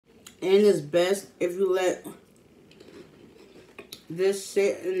And it's best if you let this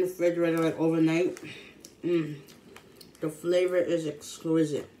sit in the refrigerator like overnight. The flavor is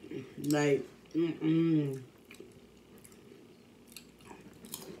exquisite. Like,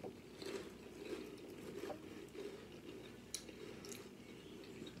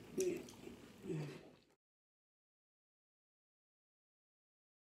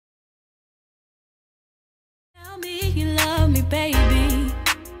 Tell me you love me, baby.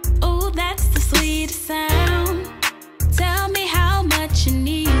 Oh, that's the sweetest sound. Tell me how much you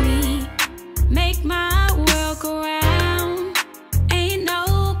need me. Make my world go round. Ain't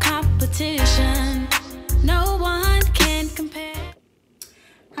no competition. No one can compare.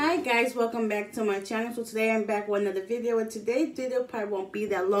 hi guys, welcome back to my channel. So today I'm back with another video, and today's video probably won't be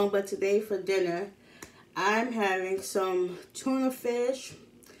that long, but today for dinner I'm having some tuna fish.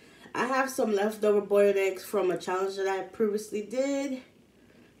 I have some leftover boiled eggs from a challenge that I previously did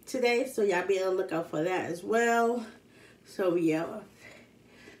today, so y'all be on the lookout for that as well. So yeah,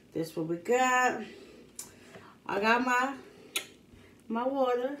 this is what we got. I got my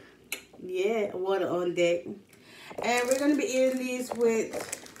water. Yeah, water on deck. And we're gonna be eating these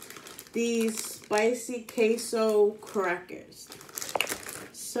with these spicy queso crackers.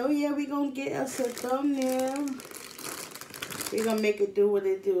 So yeah, we're gonna get us a thumbnail. We're gonna make it do what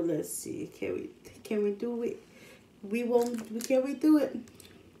it do. Let's see. Can we do it? Can we do it?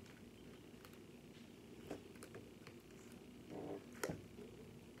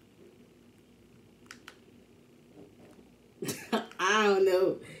 I don't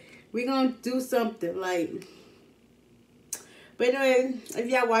know. We're gonna do something like. But anyway, if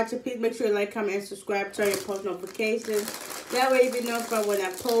y'all watching, please make sure to like, comment, and subscribe. Turn your post notifications. That way you be notified when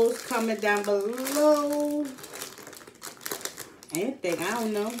I post. Comment down below. Anything, I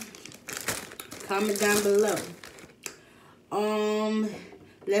don't know. Comment down below.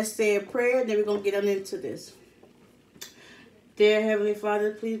 Let's say a prayer, then we're gonna get on into this. Dear Heavenly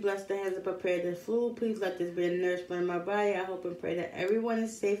Father, please bless the hands that prepare this food. Please let this be a nourishment in my body. I hope and pray that everyone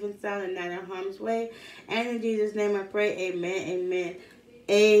is safe and sound and not in harm's way. And in Jesus' name I pray, amen, amen,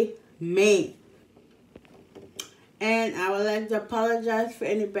 amen. And I would like to apologize for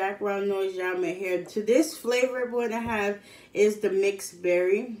any background noise y'all may hear. To this flavor, what I have is the mixed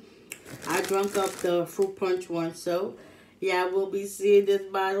berry. I drunk up the fruit punch one, so yeah, we'll be seeing this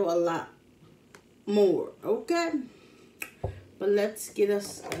bottle a lot more, okay? But let's get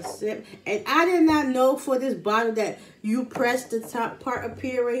us a sip. And I did not know for this bottle that you press the top part up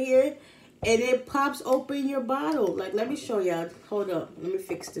here right here and it pops open your bottle. Like, let me show y'all. Hold up. Let me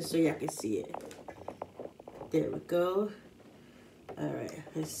fix this so y'all can see it. There we go. All right,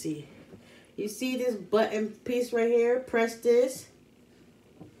 let's see. You see this button piece right here? Press this.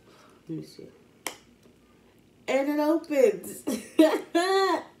 Let me see. And it opens.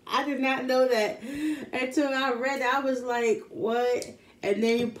 I did not know that until I read it. I was like, what? And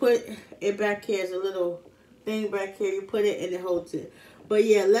then you put it back here. There's a little thing back here. You put it and it holds it. But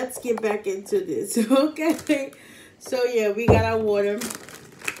yeah, let's get back into this. Okay. So yeah, we got our water.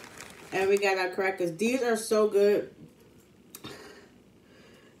 And we got our crackers. These are so good.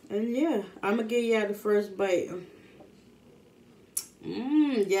 And yeah, I'm going to give y'all the first bite.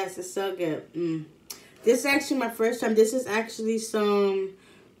 Yes, it's so good. This is actually my first time. This is actually some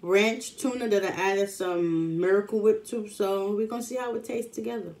ranch tuna that I added some Miracle Whip to. So we're going to see how it tastes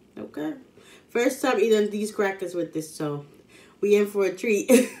together. Okay? First time eating these crackers with this. So we in for a treat.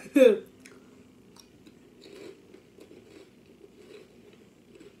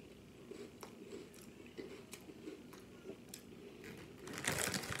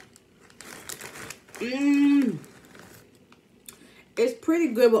 It's pretty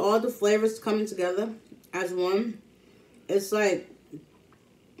good with all the flavors coming together as one. It's like,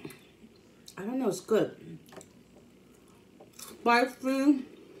 I don't know, it's good. Spicy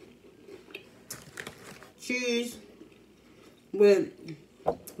cheese with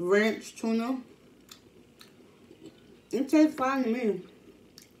ranch tuna. It tastes fine to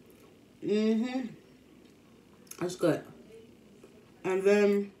me. That's good. And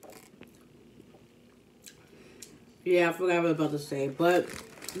then, yeah, I forgot what I was about to say, but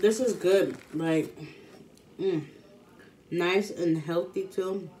this is good. Like, nice and healthy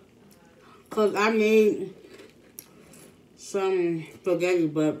too. Cause I made some spaghetti,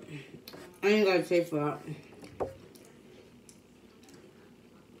 but I ain't got to taste for that.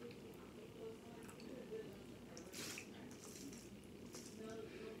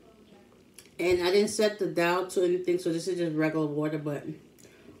 And I didn't set the dial to anything, so this is just regular water, but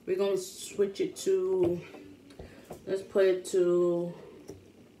we're going to switch it to, let's put it to,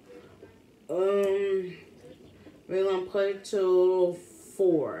 we're going to put it to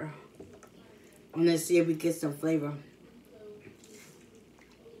 4. And let's see if we get some flavor.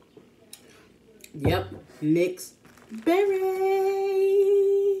 Yep, mixed berry.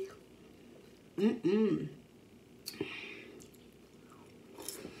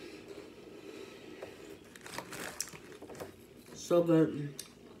 So good.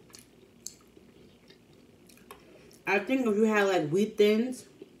 I think if you have like wheat thins,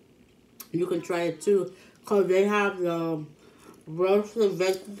 you can try it too. Cause they have the roasted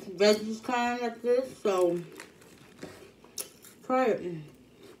veggies kind like this. So try it.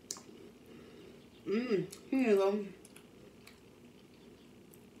 Here you go.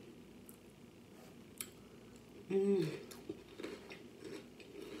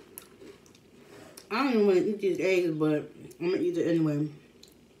 I don't even want to eat these eggs, but I'm gonna eat it anyway.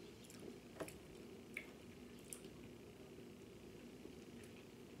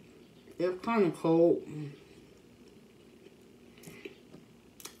 They're kind of cold.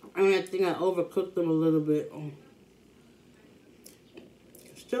 And I think I overcooked them a little bit.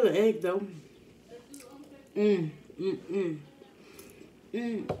 Still an egg though.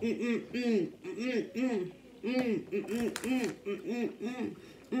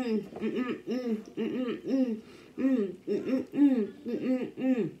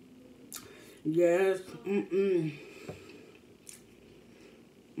 Yes.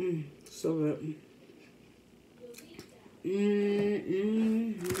 So good.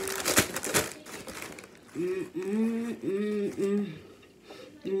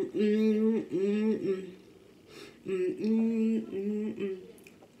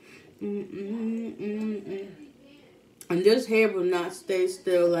 And this hair will not stay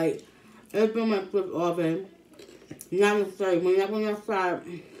still. Like, it's been my flip off and not necessarily when I went outside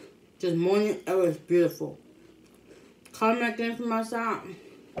this morning, it was beautiful. Come back in from outside.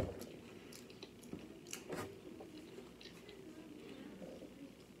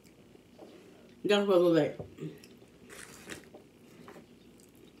 That's what it looks like.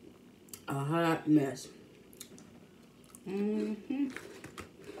 A hot mess.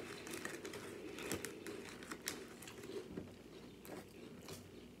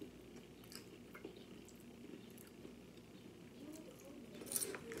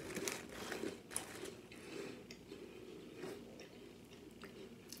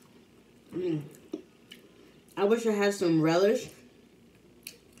 I wish I had some relish.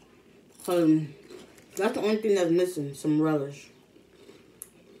 That's the only thing that's missing, some relish.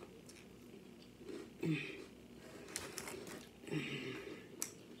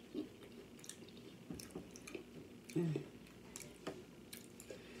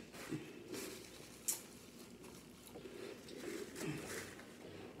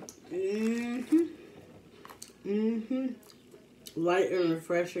 Light and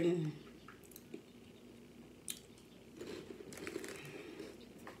refreshing.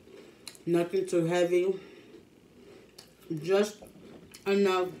 Nothing too heavy. Just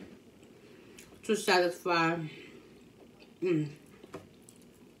enough to satisfy.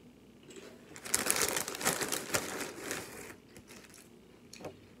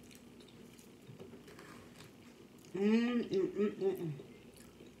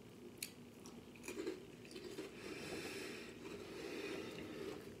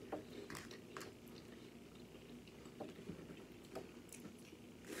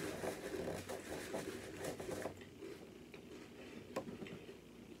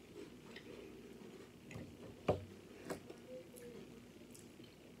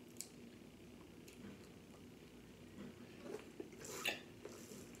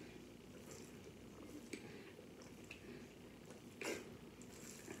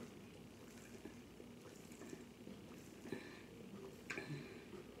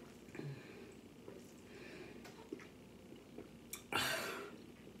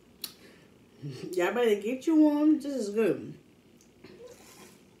 Y'all better get you one. This is good.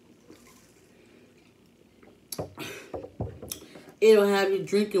 It'll have you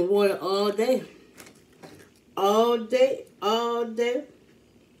drinking water all day. All day, all day.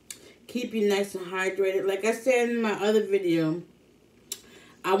 Keep you nice and hydrated. Like I said in my other video,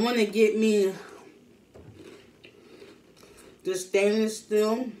 I want to get me the stainless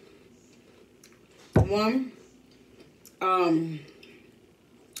steel one.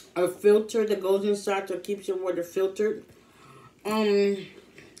 A filter that goes inside so it keeps your water filtered.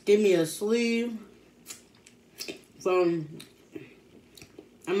 Give me a sleeve from.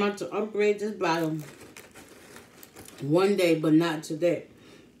 I'm about to upgrade this bottle one day, but not today.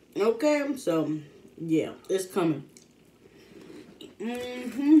 Okay, so yeah, it's coming.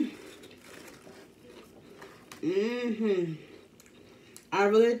 I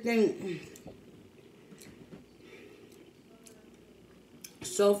really think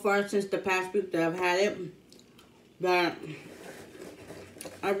so far since the past week that I've had it, that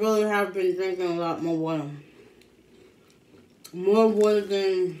I really have been drinking a lot more water. More water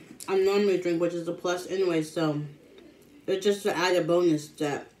than I normally drink, which is a plus anyway, so it's just an added bonus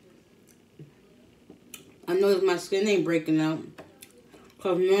that I noticed my skin ain't breaking out.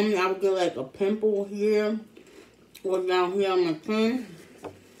 Because normally I would get like a pimple here or down here on my chin.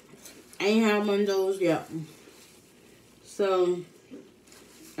 I ain't had one of those yet. So,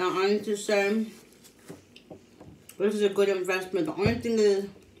 I need to say, this is a good investment. The only thing is,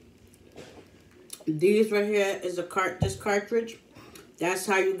 these right here is this cartridge. That's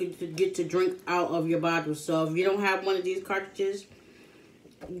how you get to drink out of your bottle. So if you don't have one of these cartridges,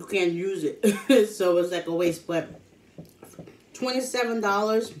 you can't use it. So it's like a waste. But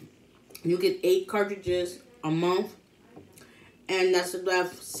 $27, you get 8 cartridges a month. And that's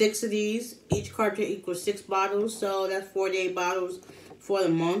about 6 of these. Each cartridge equals 6 bottles. So that's 48 bottles for the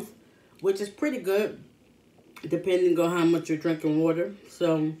month, which is pretty good, depending on how much you're drinking water.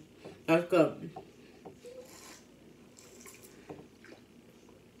 So that's good.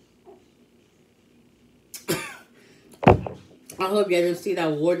 I hope you didn't see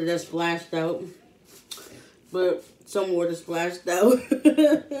that water that splashed out. But some water splashed out.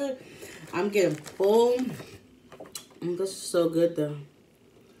 I'm getting full. This is so good though.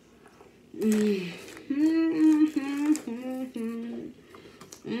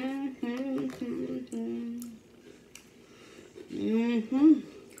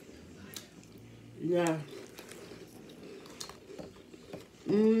 Yeah.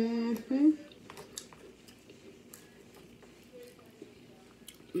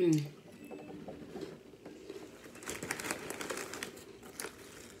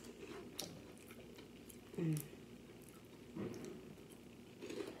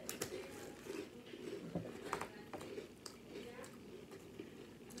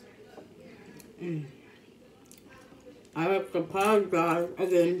 I have to apologize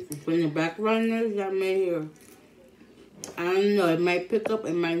again for the background noise I may hear. I don't know, it might pick up,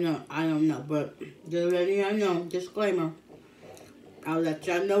 it might not, I don't know, but just letting y'all know, disclaimer. I'll let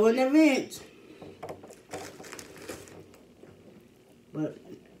y'all know in advance. But,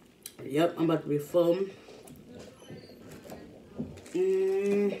 yep, I'm about to be full.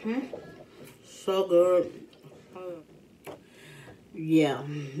 So good. Yeah.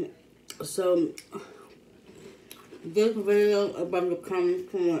 So, this video is about to come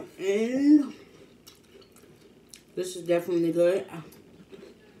to an end. This is definitely good.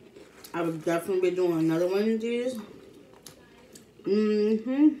 I will definitely be doing another one of these.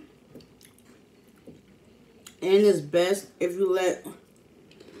 And it's best if you let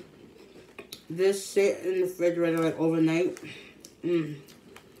this sit in the refrigerator like overnight.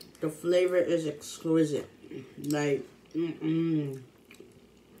 The flavor is exquisite. Like,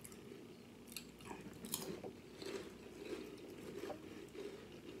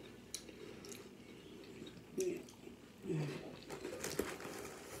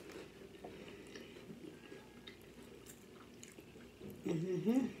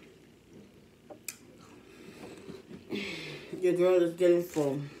 Your girl is getting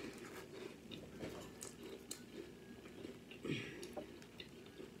full.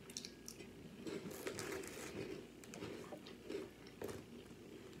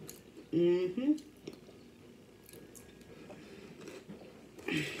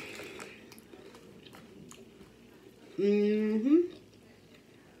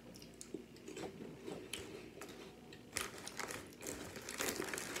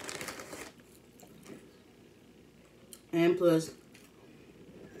 And plus,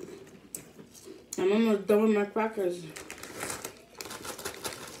 I'm almost done with my crackers.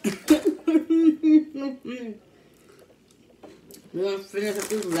 We're gonna finish up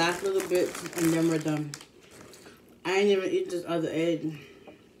this last little bit and then we're done. I ain't even eat this other egg.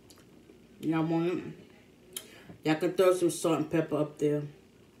 Y'all want it? Y'all can throw some salt and pepper up there.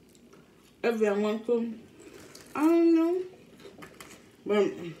 If y'all want to. I don't know.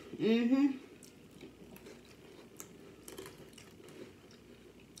 But,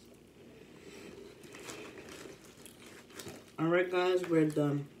 Alright guys, we're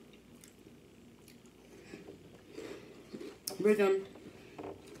done. We're done.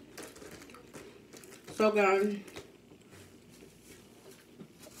 So guys,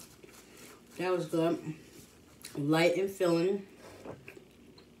 that was good. Light and filling.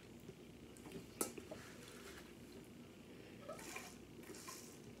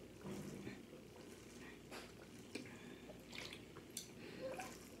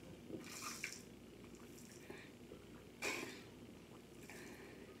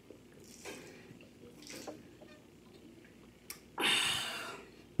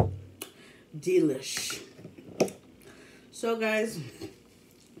 delish. So guys,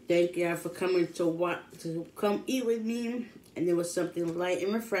 thank y'all for coming to come eat with me. And it was something light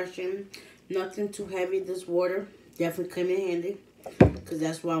and refreshing. Nothing too heavy. This water definitely came in handy, because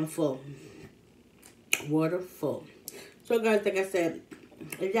that's why I'm full. Water full. So guys, like I said,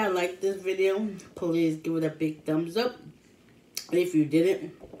 if y'all like this video, please give it a big thumbs up. And if you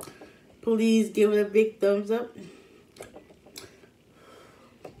didn't, please give it a big thumbs up.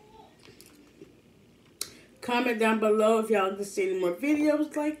 Comment down below if y'all can see any more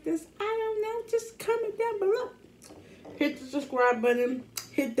videos like this. I don't know. Just comment down below. Hit the subscribe button.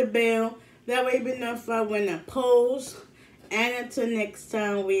 Hit the bell. That way you'll be notified when I post. And until next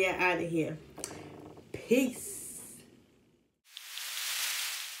time, we are out of here. Peace.